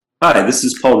Hi, this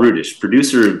is Paul Rudish,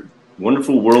 producer of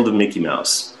Wonderful World of Mickey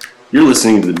Mouse. You're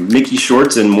listening to the Mickey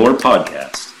Shorts and More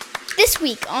podcast. This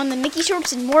week on the Mickey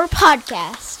Shorts and More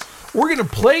podcast, we're going to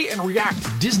play and react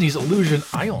to Disney's Illusion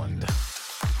Island,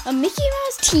 a Mickey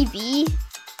Mouse TV,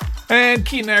 and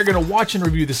Keaton and I are going to watch and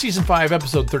review the Season 5,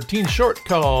 Episode 13 short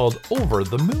called Over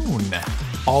the Moon.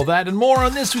 All that and more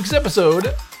on this week's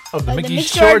episode of the Mickey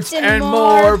Shorts and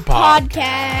More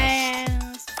podcast.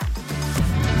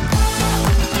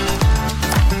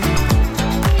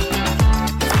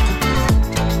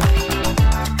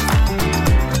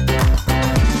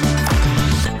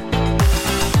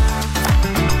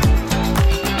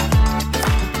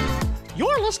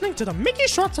 Listening to the Mickey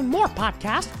Shorts and More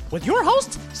podcast with your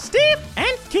hosts, Steve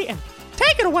and Keaton.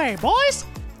 Take it away, boys.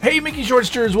 Hey, Mickey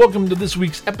Shortsters. Welcome to this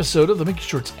week's episode of the Mickey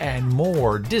Shorts and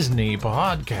More Disney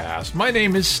podcast. My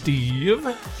name is Steve.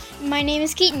 My name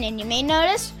is Keaton, and you may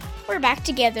notice we're back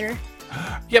together.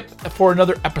 Yep, for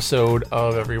another episode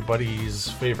of everybody's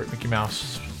favorite Mickey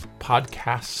Mouse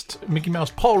podcast, Mickey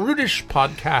Mouse Paul Rudish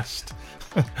podcast.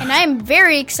 And I'm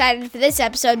very excited for this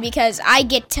episode because I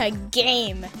get to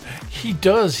game. He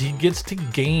does. He gets to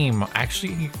game.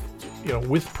 Actually,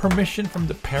 with permission from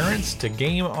the parents to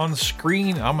game on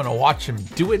screen. I'm going to watch him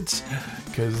do it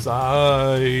because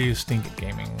I stink at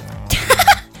gaming.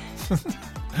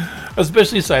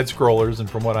 Especially side scrollers, and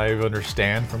from what I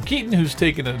understand from Keaton, who's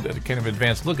taken a kind of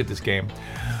advanced look at this game,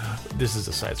 this is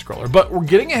a side scroller. But we're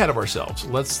getting ahead of ourselves.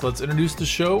 Let's introduce the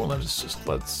show and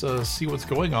let's see what's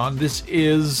going on. This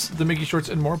is the Mickey Shorts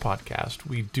and More podcast.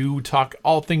 We do talk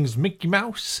all things Mickey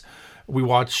Mouse. We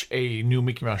watch a new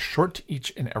Mickey Mouse short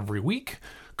each and every week.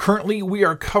 Currently, we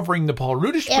are covering the Paul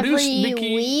Rudish produced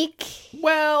Mickey. Week?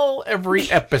 Well, every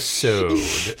episode.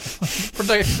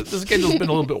 The schedule's been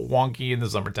a little bit wonky in the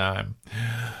summertime.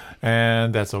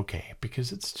 And that's okay,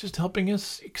 because it's just helping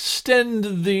us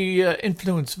extend the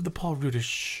influence of the Paul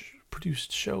Rudish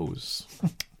produced shows.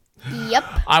 Yep.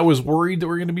 I was worried that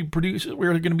we were going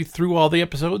to be through all the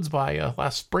episodes by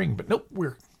last spring, but nope,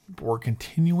 we're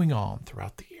continuing on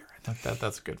throughout the year.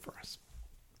 That's good for us.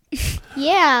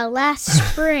 Yeah, last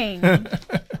spring.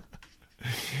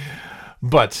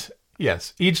 But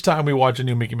yes, each time we watch a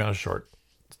new Mickey Mouse short,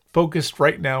 focused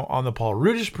right now on the Paul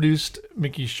Rudish produced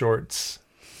Mickey shorts.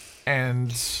 And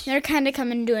they're kind of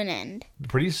coming to an end.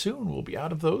 Pretty soon we'll be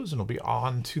out of those and we'll be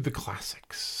on to the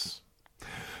classics.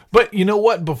 But you know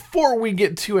what? Before we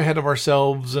get too ahead of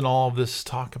ourselves and all of this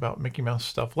talk about Mickey Mouse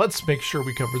stuff, let's make sure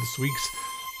we cover this week's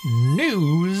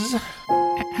news.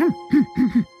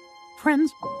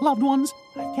 Friends, loved ones,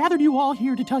 I've gathered you all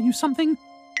here to tell you something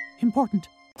important.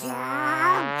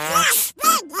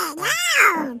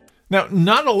 Now,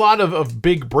 not a lot of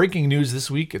big breaking news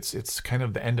this week. It's kind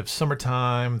of the end of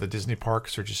summertime. The Disney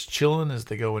parks are just chilling as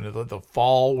they go into the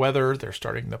fall weather. They're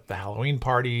starting up the Halloween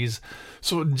parties.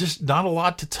 So just not a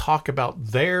lot to talk about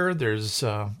there. There's,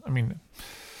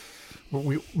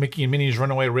 Mickey and Minnie's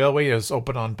Runaway Railway is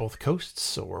open on both coasts,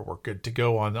 so we're good to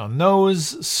go on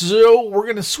those. So we're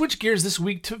going to switch gears this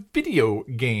week to video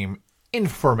game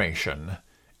information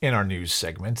in our news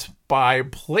segment by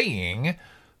playing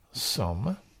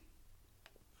some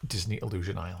Disney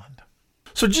Illusion Island.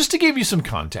 So just to give you some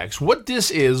context, what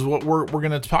this is, what we're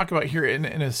going to talk about here in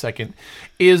a second,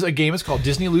 is a game. It's called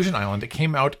Disney Illusion Island. It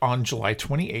came out on July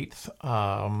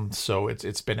 28th. So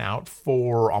it's been out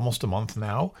for almost a month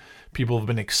now. People have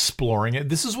been exploring it.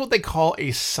 This is what they call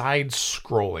a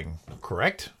side-scrolling,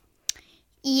 correct?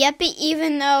 Yep,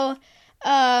 even though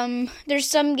there's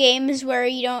some games where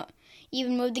you don't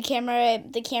even move the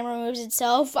camera moves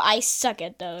itself. I suck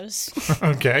at those.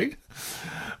 Okay.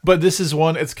 But this is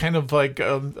one, it's kind of like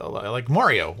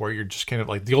Mario, where you're just kind of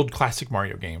like the old classic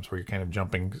Mario games, where you're kind of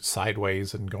jumping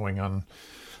sideways and going on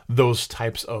those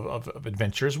types of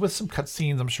adventures with some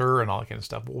cutscenes, I'm sure, and all that kind of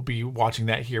stuff. We'll be watching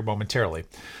that here momentarily.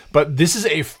 But this is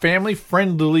a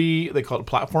family-friendly, they call it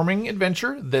platforming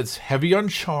adventure, that's heavy on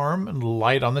charm and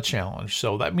light on the challenge.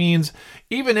 So that means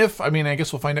even if, I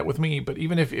guess we'll find out with me, but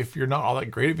even if you're not all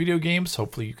that great at video games,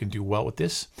 hopefully you can do well with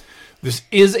this. This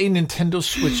is a Nintendo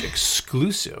Switch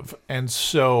exclusive, and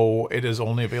so it is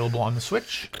only available on the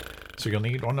Switch. So you'll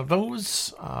need one of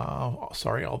those. All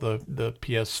the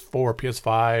PS4,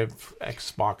 PS5,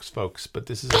 Xbox folks, but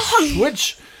this is a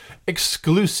Switch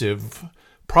exclusive,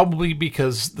 probably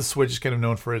because the Switch is kind of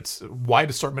known for its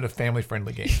wide assortment of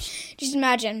family-friendly games. Just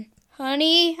imagine,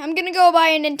 honey, I'm going to go buy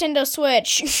a Nintendo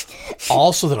Switch.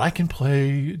 All so that I can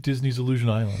play Disney's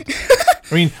Illusion Island.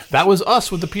 That was us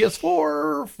with the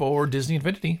PS4 for Disney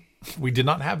Infinity. We did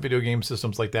not have video game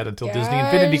systems like that until Disney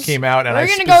Infinity came out, and I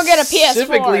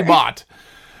specifically bought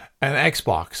an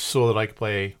Xbox so that I can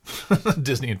play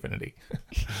Disney Infinity.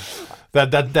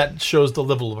 That shows the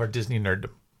level of our Disney nerddom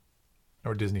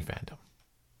or Disney fandom.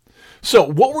 So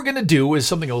what we're going to do is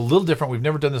something a little different. We've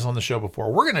never done this on the show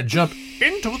before. We're going to jump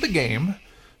into the game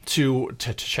to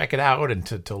check it out and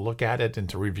to look at it and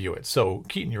to review it. So,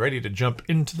 Keaton, you ready to jump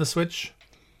into the Switch?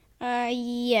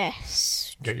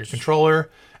 Yes. Get your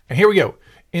controller. And here we go.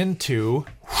 Into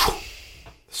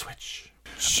the Switch.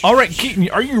 All right, Keaton,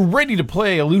 are you ready to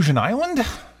play Illusion Island?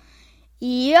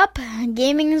 Yep.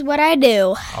 Gaming is what I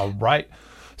do. All right.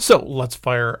 So let's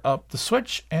fire up the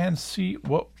Switch and see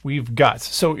what we've got.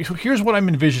 So here's what I'm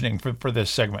envisioning for this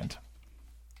segment.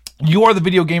 You are the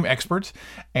video game expert,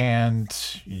 and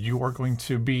you are going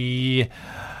to be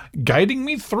guiding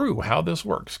me through how this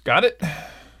works. Got it?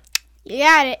 You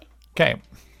got it. Okay.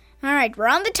 All right, we're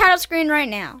on the title screen right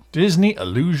now. Disney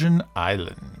Illusion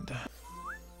Island.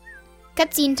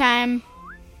 Cutscene time.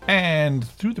 And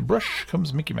through the brush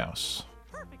comes Mickey Mouse.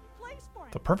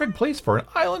 The perfect place for an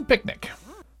island picnic.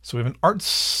 So we have an art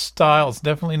style. It's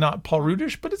definitely not Paul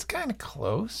Rudish, but it's kind of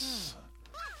close.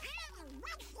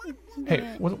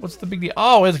 Hey, what's the big deal?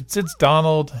 Oh, it's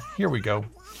Donald. Here we go.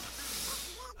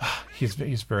 He's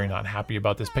very not happy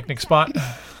about this picnic spot.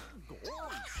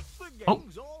 Oh,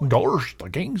 gosh, the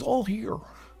gang's all here.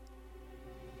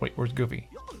 Wait, where's Goofy?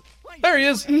 There he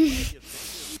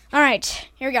is. All right,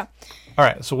 here we go. All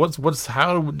right, so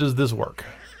how does this work?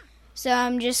 So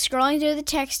I'm just scrolling through the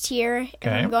text here,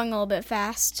 and I'm going a little bit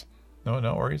fast. No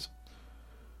worries.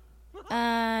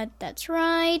 That's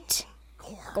right.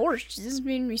 Gosh, does this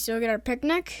mean we still get our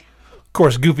picnic? Of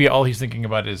course, Goofy, all he's thinking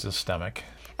about is his stomach.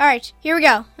 All right, here we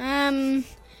go.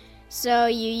 So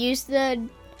you use this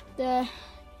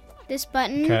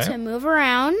button to move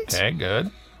around. Okay,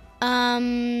 good.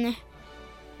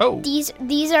 Oh. These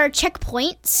are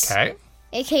checkpoints. Okay.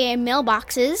 AKA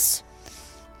mailboxes.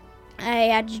 I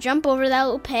had to jump over that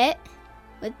little pit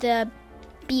with the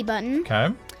B button. Okay.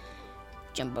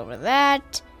 Jump over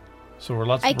that. So we're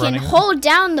lots I of running. can hold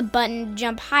down the button to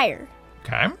jump higher.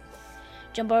 Okay.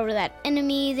 Jump over that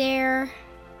enemy there.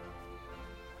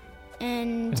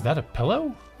 And is that a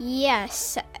pillow?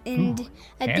 yes, and Ooh,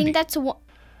 I handy. think that's one.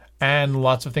 And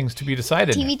lots of things to be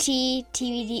decided.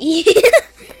 TVD.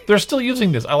 They're still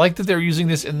using this. I like that they're using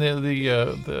this in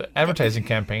the advertising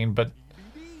campaign, but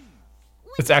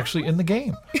it's actually in the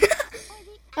game.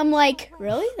 I'm like,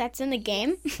 really? That's in the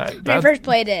game? When I That- first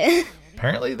played it.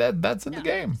 Apparently that's in the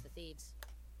game.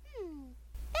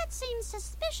 That seems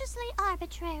suspiciously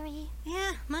arbitrary.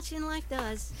 Yeah, much in life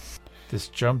does. This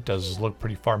jump does look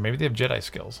pretty far. Maybe they have Jedi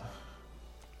skills.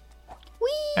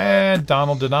 Whee! And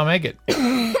Donald did not make it.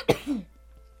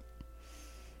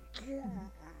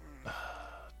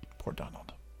 Poor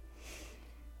Donald.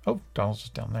 Oh, Donald's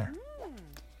just down there.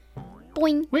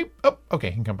 Boing. Wait. Oh, okay.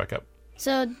 He can come back up.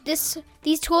 So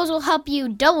these tools will help you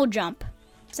double jump.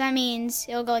 So that means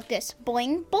it'll go like this.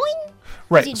 Boing, boing.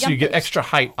 Right. you So you jump get boost. extra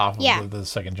height off of Yeah. the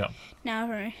second jump. Now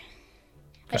for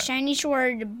a shiny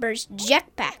sword burst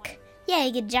jetpack. Yeah,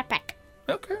 you get jetpack.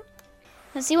 Okay.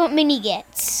 Let's see what Minnie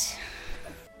gets.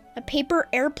 A paper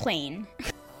airplane.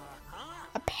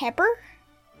 A pepper?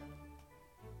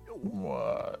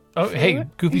 What? Oh, hey,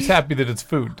 Goofy's happy that it's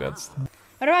food. That's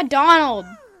What about Donald?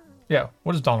 yeah.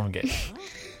 What does Donald get?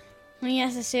 When you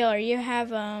ask the sailor, you have,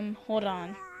 hold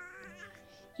on.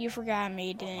 You forgot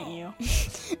me, didn't you?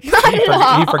 Not at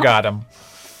all. He forgot him.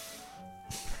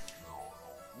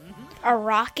 A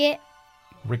rocket.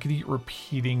 Rickety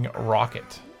repeating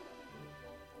rocket.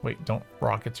 Wait, don't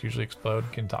rockets usually explode?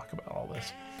 Can talk about all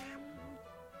this.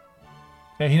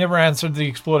 Yeah, he never answered the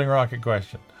exploding rocket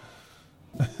question.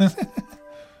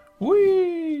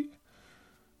 Whee!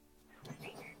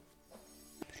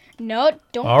 No,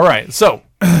 don't. All right, so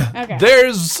Okay.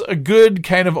 there's a good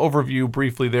kind of overview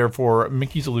briefly there for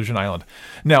Mickey's Illusion Island.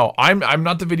 Now, I'm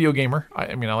not the video gamer.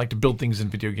 I mean, I like to build things in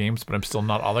video games, but I'm still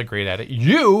not all that great at it.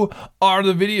 You are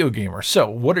the video gamer. So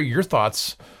what are your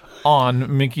thoughts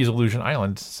on Mickey's Illusion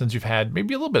Island since you've had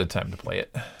maybe a little bit of time to play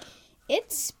it?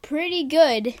 It's pretty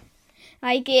good.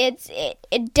 Like, it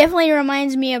definitely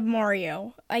reminds me of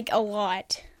Mario. Like, a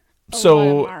lot. A lot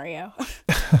of Mario.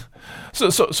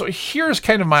 So here's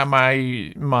kind of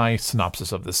my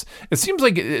synopsis of this. It seems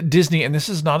like Disney, and this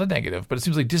is not a negative, but it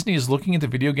seems like Disney is looking at the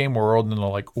video game world and they're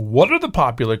like, what are the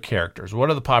popular characters? What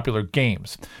are the popular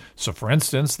games? So for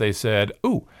instance, they said,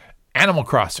 ooh, Animal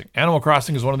Crossing. Animal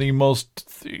Crossing is one of the most,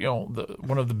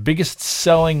 one of the biggest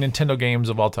selling Nintendo games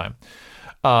of all time,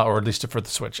 or at least for the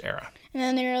Switch era. And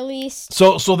then they released...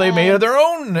 So they made their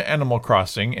own Animal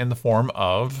Crossing in the form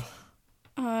of...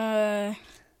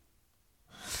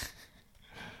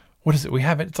 What is it? We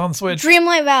have it. It's on Switch.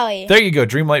 Dreamlight Valley. There you go,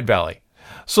 Dreamlight Valley.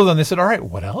 So then they said, all right,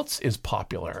 what else is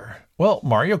popular? Well,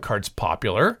 Mario Kart's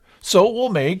popular, so we'll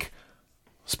make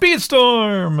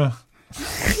Speedstorm.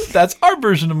 That's our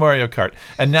version of Mario Kart.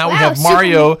 And now we have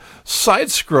Mario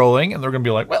side-scrolling, and they're going to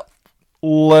be like, well,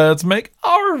 let's make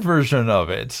our version of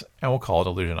it, and we'll call it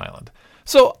Illusion Island.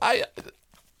 So I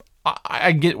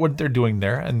get what they're doing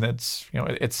there, and that's,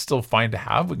 it's still fine to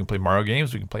have. We can play Mario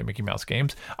games, we can play Mickey Mouse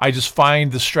games. I just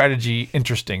find the strategy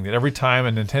interesting that every time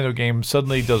a Nintendo game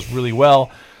suddenly does really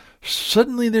well,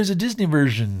 suddenly there's a Disney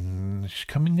version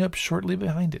coming up shortly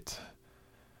behind it.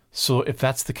 So if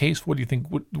that's the case, what do you think?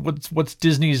 What's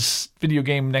Disney's video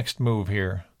game next move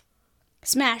here?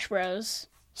 Smash Bros.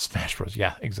 Smash Bros.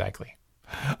 Yeah, exactly.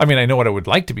 I mean, I know what it would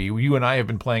like to be. You and I have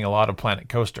been playing a lot of Planet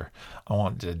Coaster. I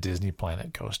want a Disney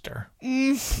Planet Coaster.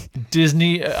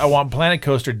 Disney. I want Planet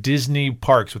Coaster Disney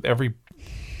parks with every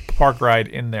park ride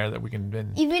in there that we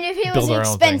can even if it was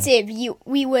expensive,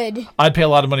 we would. I'd pay a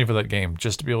lot of money for that game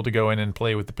just to be able to go in and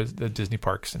play with the Disney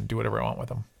parks and do whatever I want with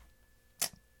them.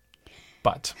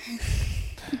 But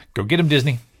go get them,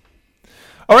 Disney.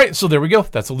 All right, so there we go.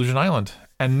 That's Illusion Island.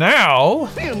 And now...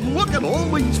 And look at all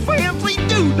these fancy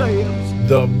doodads!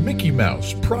 The Mickey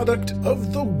Mouse Product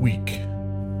of the Week.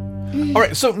 All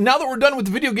right, so now that we're done with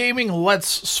video gaming,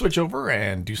 let's switch over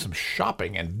and do some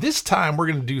shopping. And this time we're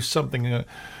going to do something...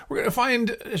 we're going to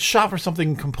find a shop for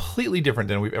something completely different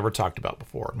than we've ever talked about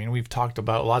before. I mean, we've talked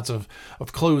about lots of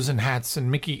clothes and hats and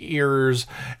Mickey ears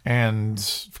and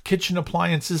kitchen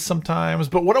appliances sometimes.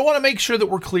 But what I want to make sure that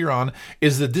we're clear on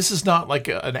is that this is not like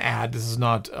an ad. This is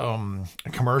not a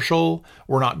commercial.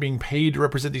 We're not being paid to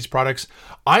represent these products.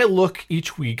 I look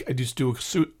each week, I just do a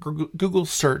Google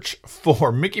search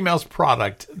for Mickey Mouse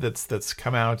product that's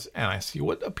come out, and I see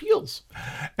what appeals.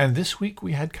 And this week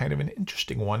we had kind of an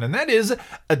interesting one, and that is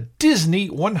a Disney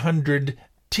 100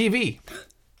 TV.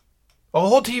 A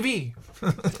whole TV.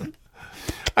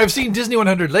 I've seen Disney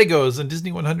 100 Legos and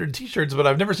Disney 100 t-shirts, but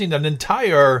I've never seen an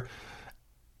entire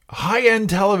high-end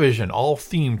television all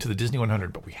themed to the Disney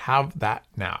 100, but we have that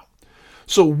now.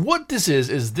 So what this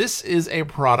is this is a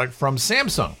product from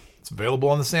Samsung. It's available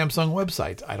on the Samsung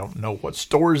website. I don't know what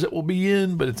stores it will be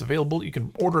in, but it's available. You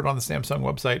can order it on the Samsung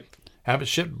website, have it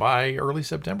shipped by early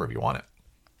September if you want it.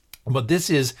 But this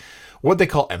is what they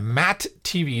call a matte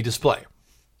TV display.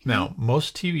 Now,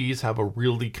 most TVs have a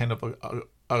really kind of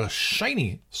a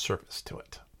shiny surface to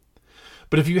it.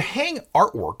 But if you hang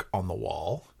artwork on the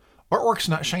wall, artwork's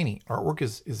not shiny. Artwork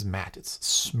is matte. It's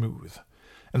smooth.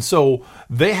 And so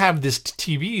they have this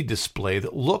TV display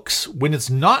that looks, when it's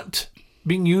not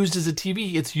being used as a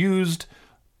TV, it's used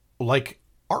like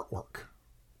artwork.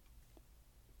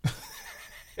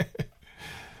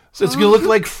 So it's going to look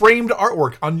like framed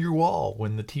artwork on your wall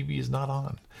when the TV is not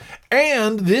on.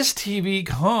 And this TV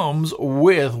comes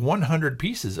with 100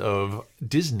 pieces of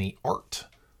Disney art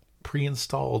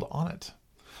pre-installed on it.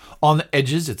 On the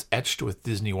edges, it's etched with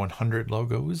Disney 100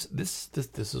 logos. This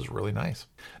is really nice.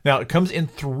 Now, it comes in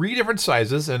 3 different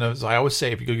sizes, and as I always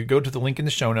say, if you go to the link in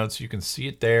the show notes, you can see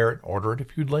it there and order it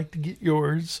if you'd like to get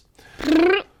yours.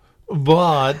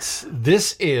 But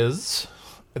this is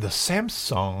the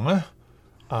Samsung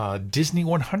Disney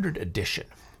 100 edition.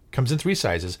 Comes in 3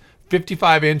 sizes,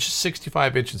 55-inch,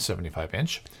 65-inch, and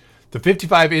 75-inch. The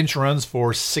 55-inch runs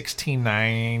for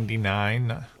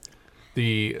 $16.99.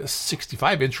 The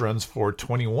 65-inch runs for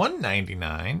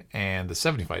 $21.99, and the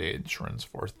 75-inch runs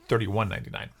for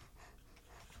 $31.99.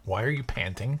 Why are you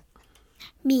panting?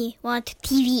 Me want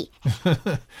TV.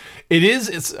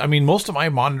 I mean, most of my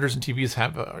monitors and TVs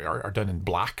are done in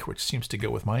black, which seems to go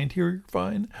with my interior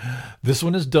fine. This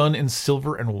one is done in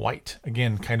silver and white.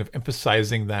 Again, kind of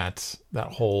emphasizing that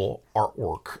whole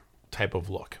artwork type of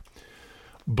look.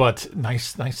 But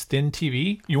nice thin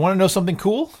TV. You want to know something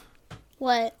cool?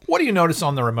 What? What do you notice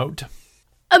on the remote?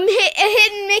 A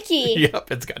hidden Mickey. Yep,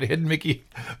 it's got a hidden Mickey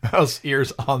Mouse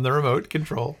ears on the remote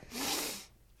control.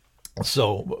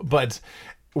 So, but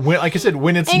when, like I said,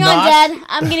 when it's Hang not... Hang on, Dad.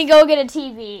 I'm going to go get a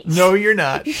TV. No, you're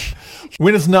not.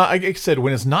 When it's not, like I said,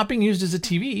 when it's not being used as a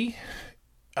TV,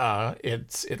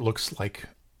 it looks like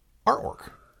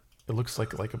artwork. It looks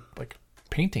like a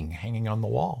painting hanging on the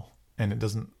wall, and it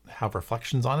doesn't have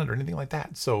reflections on it or anything like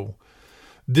that. So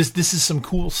this is some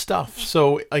cool stuff.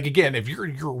 So, like, again, if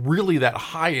you're really that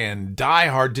high-end,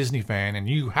 die-hard Disney fan, and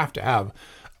you have to have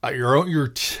your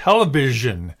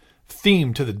television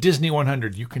theme to the Disney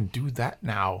 100, you can do that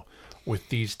now with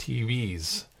these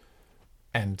TVs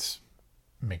and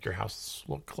make your house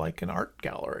look like an art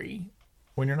gallery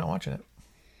when you're not watching it.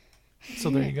 So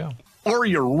there you go. Are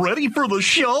you ready for the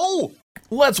show?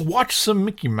 Let's watch some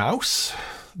Mickey Mouse.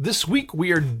 This week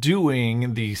we are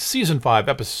doing the Season 5,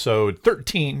 Episode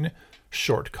 13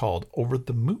 short called Over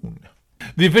the Moon.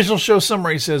 The official show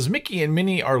summary says, Mickey and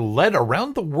Minnie are led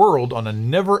around the world on a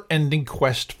never-ending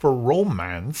quest for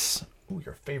romance. Ooh,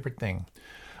 your favorite thing.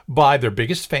 By their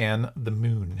biggest fan, the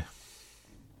moon.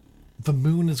 The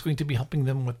moon is going to be helping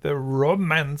them with their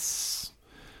romance.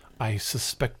 I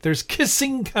suspect there's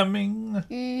kissing coming.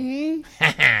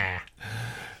 Mm-hmm.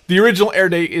 The original air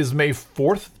date is May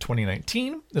 4th,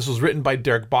 2019. This was written by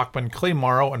Derek Bachman, Clay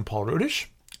Morrow, and Paul Rudish.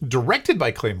 Directed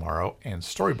by Clay Morrow and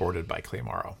storyboarded by Clay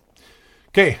Morrow.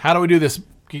 Okay, how do we do this,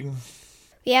 Keaton?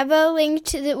 We have a link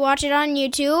to watch it on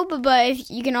YouTube, but if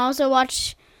you can also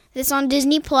watch this on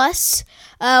Disney Plus.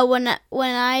 When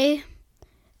I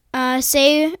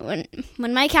say when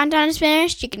my countdown is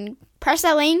finished, you can press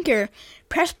that link or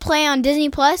press play on Disney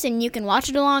Plus, and you can watch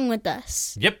it along with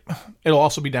us. Yep, it'll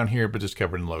also be down here, but just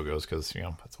covered in logos because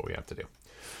that's what we have to do.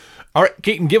 All right,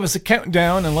 Keaton, give us a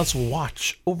countdown and let's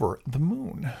watch Over the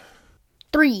Moon.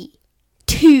 3,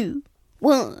 2,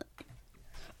 1.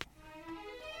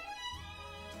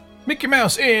 Mickey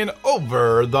Mouse in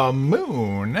Over the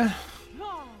Moon.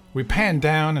 We pan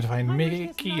down and find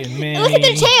Mickey and Minnie. Look at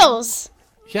their tails!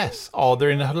 Yes. Oh, they're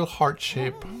in a little heart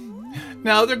shape.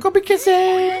 Now they're going to be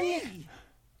kissing.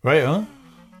 Right, huh?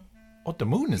 Oh, the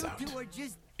moon is out.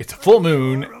 It's a full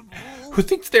moon. Who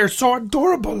thinks they're so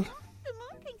adorable? The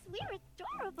moon thinks we're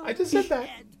adorable. I just said that.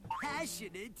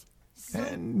 Passionate.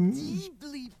 And,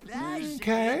 Deeply passionate.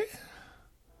 okay.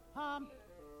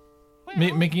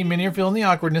 Mickey and Minnie are feeling the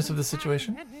awkwardness of the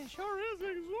situation.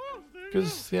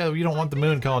 Because, you don't want the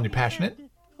moon calling you passionate.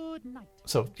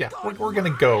 So, we're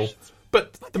going to go.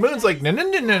 But the moon's like,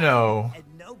 no. And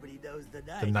nobody knows the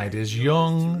night. The night is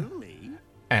young,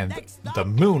 and the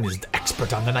moon is the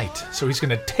expert on the night. So he's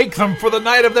going to take them for the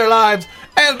night of their lives,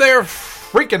 and they're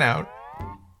freaking out.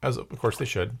 As, of course, they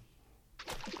should.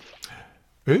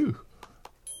 Ooh.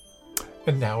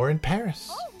 And now we're in Paris.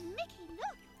 Oh, Mickey,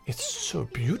 look. It's so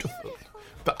beautiful.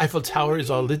 The Eiffel Tower is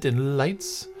all lit in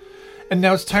lights. And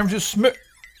now it's time to smooch.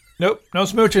 Nope, no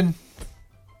smooching.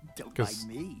 Don't mind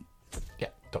me. Yeah,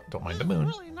 don't mind the moon.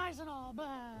 Really nice and all,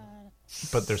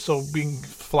 But they're so being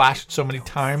flashed so many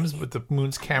times with the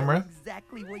moon's camera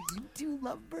Exactly what you two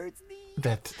lovebirds need.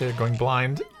 that they're going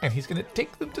blind. And he's going to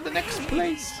take them to the next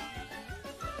place.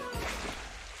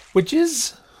 Which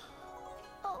is...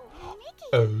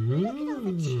 Oh, Mickey. Look at all the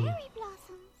Oh. cherry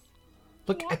blossoms.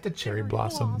 Look at the cherry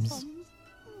blossoms.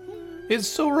 It's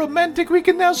so romantic we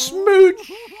can now smooch.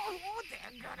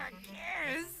 They're gonna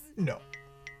kiss. No.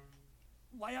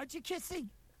 Why aren't you kissing?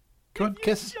 Come on,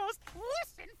 kiss. Just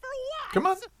listen for once. Come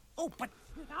on. Oh, but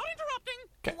Without interrupting,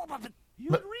 Okay.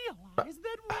 you'd But- realize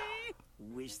that we...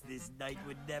 wish this night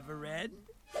would never end.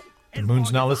 The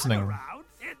moon's not listening. Around,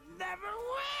 it never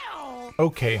will.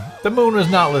 Okay, the moon is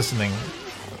not listening.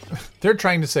 They're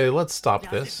trying to say, let's stop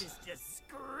Doesn't this. just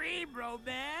scream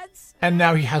romance? And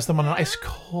now he has them on an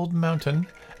ice-cold mountain.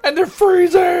 And they're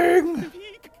freezing! If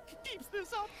he keeps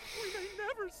this up, we may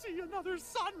never see another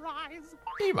sunrise.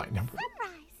 He might never...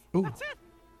 Sunrise. Ooh. That's it.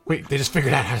 Wait, they just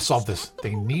figured out how to solve this.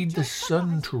 They need the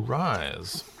sun to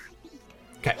rise.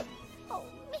 Okay, Oh,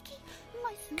 Mickey.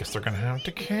 My guess they're gonna have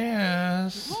to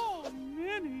kiss. Oh,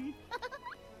 Minnie.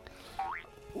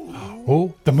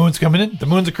 Oh, the moon's coming in. The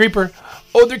moon's a creeper.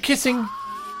 Oh, they're kissing.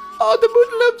 Oh, the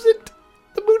moon loves it.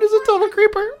 The moon is a total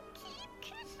creeper.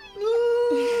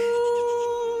 Ooh,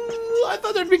 I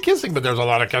thought there'd be kissing, but there's a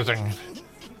lot of kissing.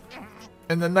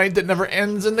 And the night that never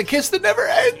ends, and the kiss that never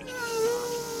ends.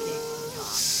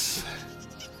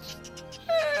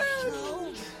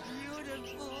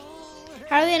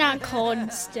 How are they not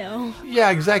cold still? Yeah,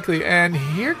 exactly. And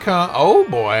here come... Oh,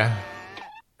 boy.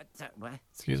 What?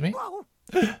 Excuse me?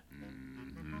 Yeah,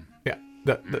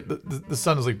 the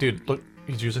sun is like, dude, look,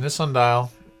 he's using his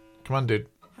sundial. Come on, dude.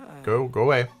 Go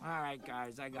away. All right,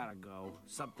 guys, I gotta go.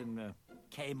 Something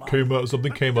came up.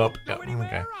 Something came up. Yeah,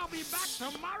 okay. I'll be back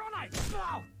tomorrow night.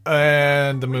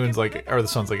 And the moon's like, or the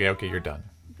sun's like, yeah, okay, you're done.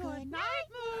 Good night,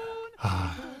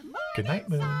 moon. Good night,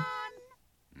 moon.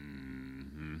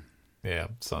 Yeah,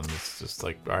 sun's just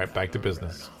like, all right, back to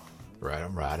business. Right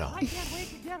on. I can't wait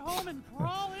to get home and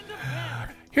crawl into bed.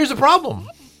 Here's the problem.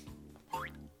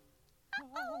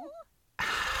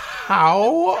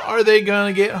 How are they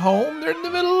gonna get home? They're in the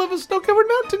middle of a snow-covered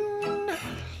mountain.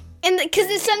 And because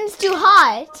the sun's too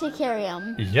hot to carry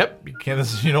them. Yep, you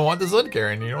can't. You don't want the sun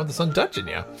carrying you. You don't want the sun touching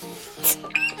you.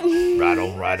 Right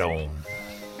on. Right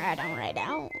on, right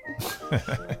out.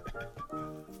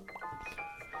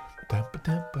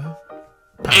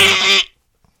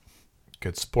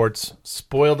 Good sports.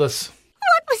 Spoiled us.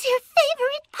 What was your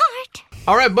favorite part?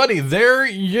 All right, buddy. There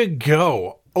you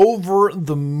go. Over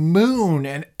the Moon,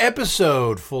 an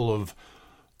episode full of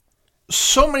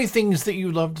so many things that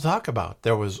you love to talk about.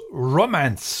 There was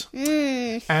romance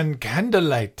and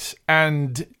candlelight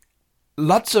and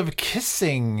lots of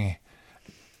kissing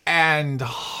and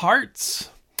hearts.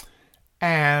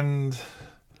 And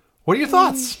what are your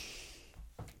thoughts?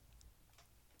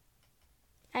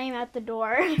 I'm at the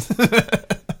door.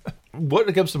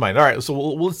 What comes to mind? All right, so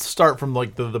let's start from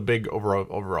like the big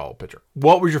overall picture.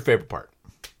 What was your favorite part?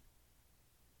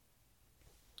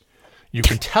 You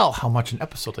can tell how much an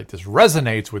episode like this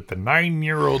resonates with the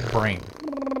 9-year-old brain.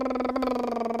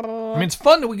 I mean, it's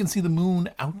fun that we can see the moon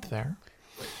out there.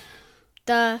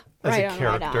 The as right a on,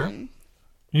 character. right on.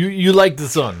 You like the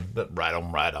sun. That right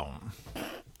on.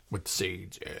 With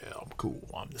sage. Yeah, I'm cool.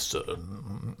 I'm the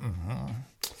sun.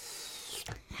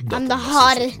 I'm the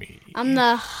hottest. I'm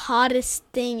the hottest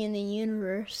thing in the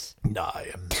universe. I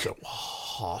am so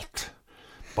hot,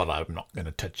 but I'm not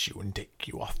gonna touch you and take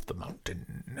you off the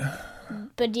mountain.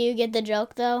 But do you get the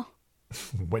joke though?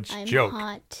 Which I'm joke?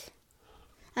 hot.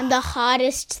 I'm the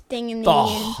hottest thing in the The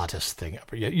universe. hottest thing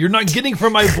ever. Yeah, you're not getting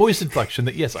from my voice inflection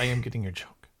that yes, I am getting your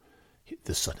joke.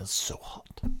 The sun is so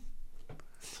hot.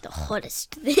 The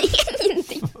hottest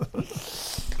thing.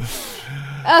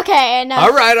 Okay, enough.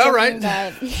 All right.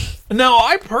 About... No,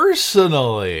 I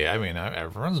personally, I mean,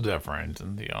 everyone's different,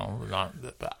 and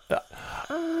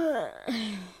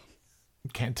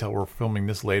can't tell we're filming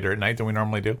this later at night than we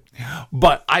normally do.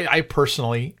 But I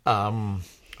personally, I'm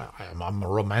a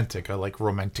romantic. I like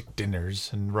romantic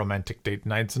dinners and romantic date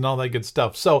nights and all that good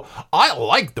stuff. So I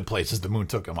like the places the moon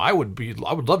took him. I would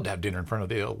love to have dinner in front of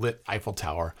the lit Eiffel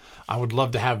Tower. I would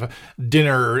love to have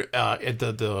dinner at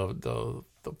the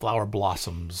flower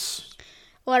blossoms.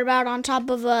 What about on top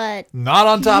of a... Not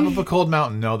on top of a cold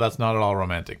mountain. No, that's not at all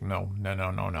romantic. No.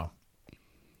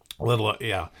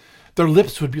 Yeah. Their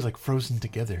lips would be like frozen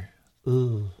together.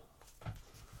 Ugh.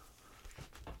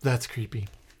 That's creepy.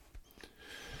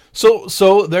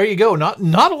 So there you go. Not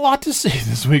a lot to say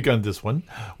this week on this one.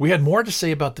 We had more to say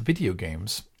about the video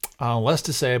games. Less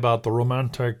to say about the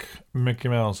romantic Mickey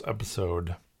Mouse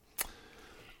episode.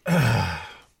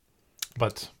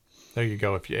 But there you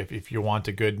go. If you want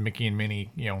a good Mickey and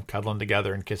Minnie, cuddling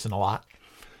together and kissing a lot,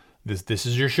 this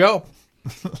is your show.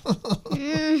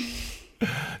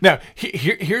 Now,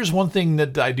 here's one thing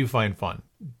that I do find fun.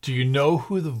 Do you know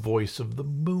who the voice of the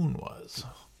moon was?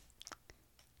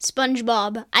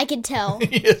 SpongeBob. I could tell.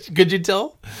 Yes, could you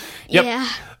tell? Yep. Yeah.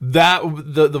 That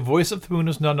the voice of the moon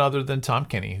is none other than Tom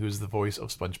Kenny, who's the voice of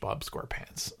SpongeBob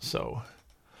SquarePants. So,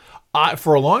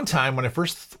 for a long time, when I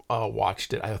first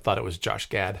watched it, I thought it was Josh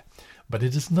Gad, but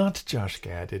it is not Josh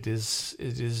Gad. It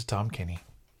is Tom Kenny.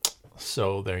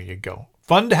 So there you go.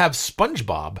 Fun to have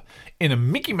SpongeBob in a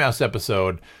Mickey Mouse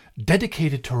episode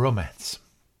dedicated to romance.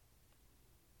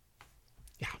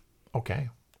 Yeah. Okay.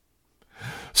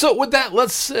 So with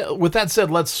that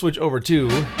said, let's switch over to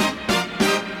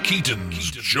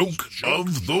Keaton's Joke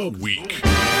of the Week.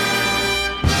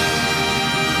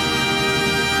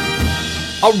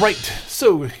 All right.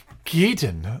 So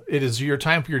Keaton, it is your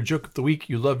time for your joke of the week.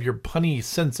 You love your punny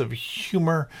sense of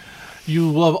humor. You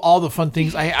love all the fun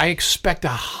things. I expect a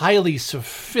highly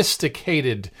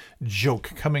sophisticated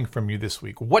joke coming from you this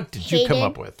week. What did you come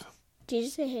up with? Did you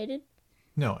say hated?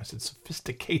 No, I said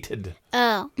sophisticated.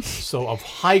 Oh. So of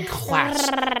high class,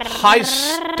 high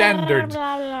standard,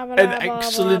 an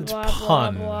excellent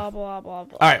pun.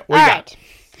 All right, what do you got?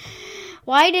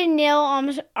 Why did Neil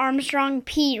Armstrong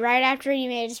pee right after he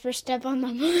made his first step on the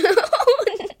moon?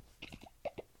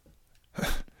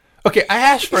 Okay, I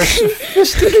asked for a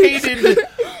sophisticated,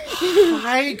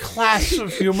 high class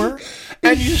of humor,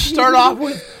 and you start off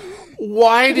with,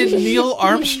 why did Neil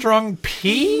Armstrong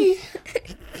pee?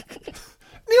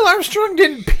 Neil Armstrong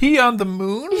didn't pee on the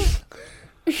moon?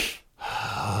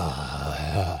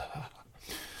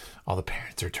 All the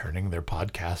parents are turning their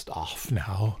podcast off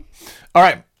now. All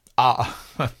right.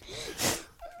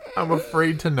 I'm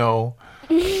afraid to know.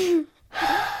 All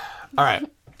right.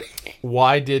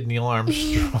 Why did Neil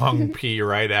Armstrong pee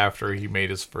right after he made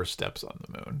his first steps on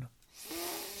the moon?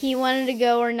 He wanted to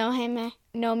go where no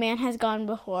man has gone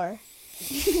before.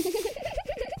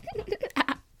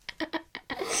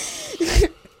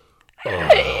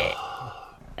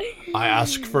 I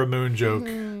ask for a moon joke,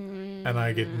 and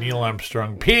I get Neil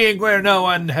Armstrong peeing where no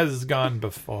one has gone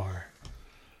before.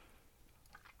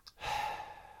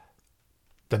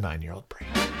 The 9-year-old brain.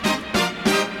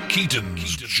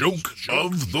 Keaton's Joke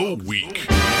of the Week.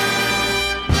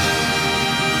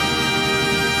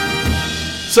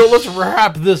 So let's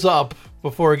wrap this up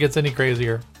before it gets any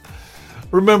crazier.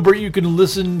 Remember, you can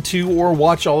listen to or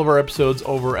watch all of our episodes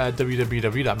over at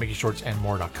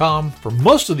www.mickeyshortsandmore.com. For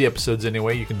most of the episodes,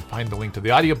 anyway, you can find the link to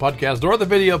the audio podcast or the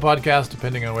video podcast,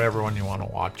 depending on whatever one you want to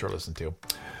watch or listen to.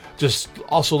 Just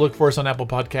also look for us on Apple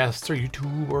Podcasts or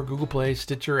YouTube or Google Play,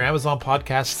 Stitcher, Amazon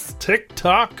Podcasts,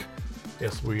 TikTok.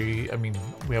 Yes, we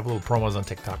have little promos on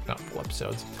TikTok, not full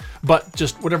episodes. But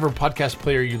just whatever podcast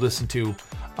player you listen to,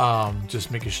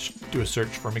 just do a search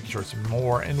for Mickey Shorts and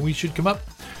More, and we should come up.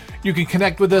 You can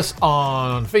connect with us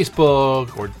on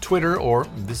Facebook or Twitter, or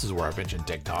this is where I mentioned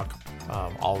TikTok.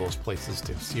 All those places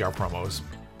to see our promos,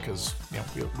 because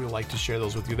we like to share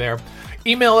those with you there.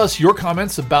 Email us your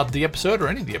comments about the episode or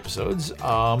any of the episodes,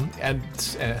 and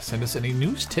send us any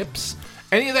news tips,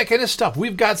 any of that kind of stuff.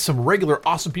 We've got some regular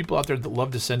awesome people out there that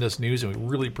love to send us news, and we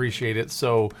really appreciate it.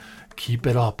 So keep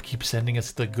it up. Keep sending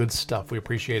us the good stuff. We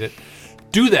appreciate it.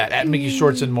 Do that at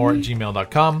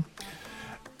MickeyShortsandMore@gmail.com.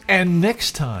 And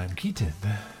next time, Keaton.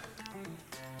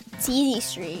 It's Easy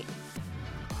Street.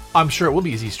 I'm sure it will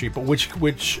be Easy Street, but which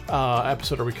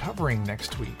episode are we covering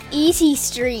next week? Easy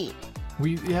Street.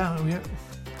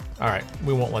 All right,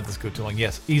 we won't let this go too long.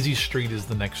 Yes, Easy Street is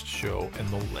the next show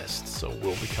in the list, so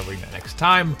we'll be covering that next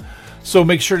time. So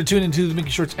make sure to tune into the Mickey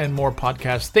Shorts and More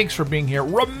podcast. Thanks for being here.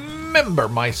 Remember,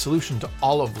 my solution to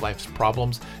all of life's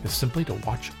problems is simply to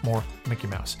watch more Mickey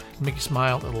Mouse. It'll make you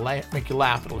smile, it'll make you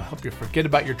laugh, it'll help you forget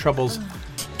about your troubles. I'm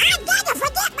gonna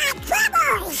forget my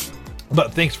troubles!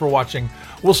 But thanks for watching.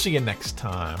 We'll see you next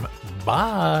time.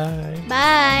 Bye.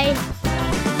 Bye.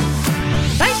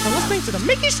 Thanks for listening to the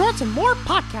Mickey Shorts and More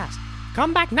podcast.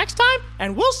 Come back next time,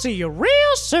 and we'll see you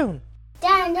real soon.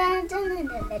 Dun, dun, dun,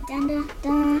 dun, dun,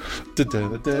 dun,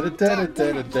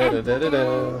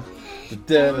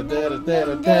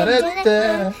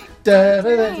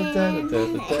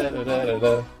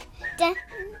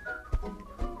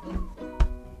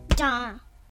 dun.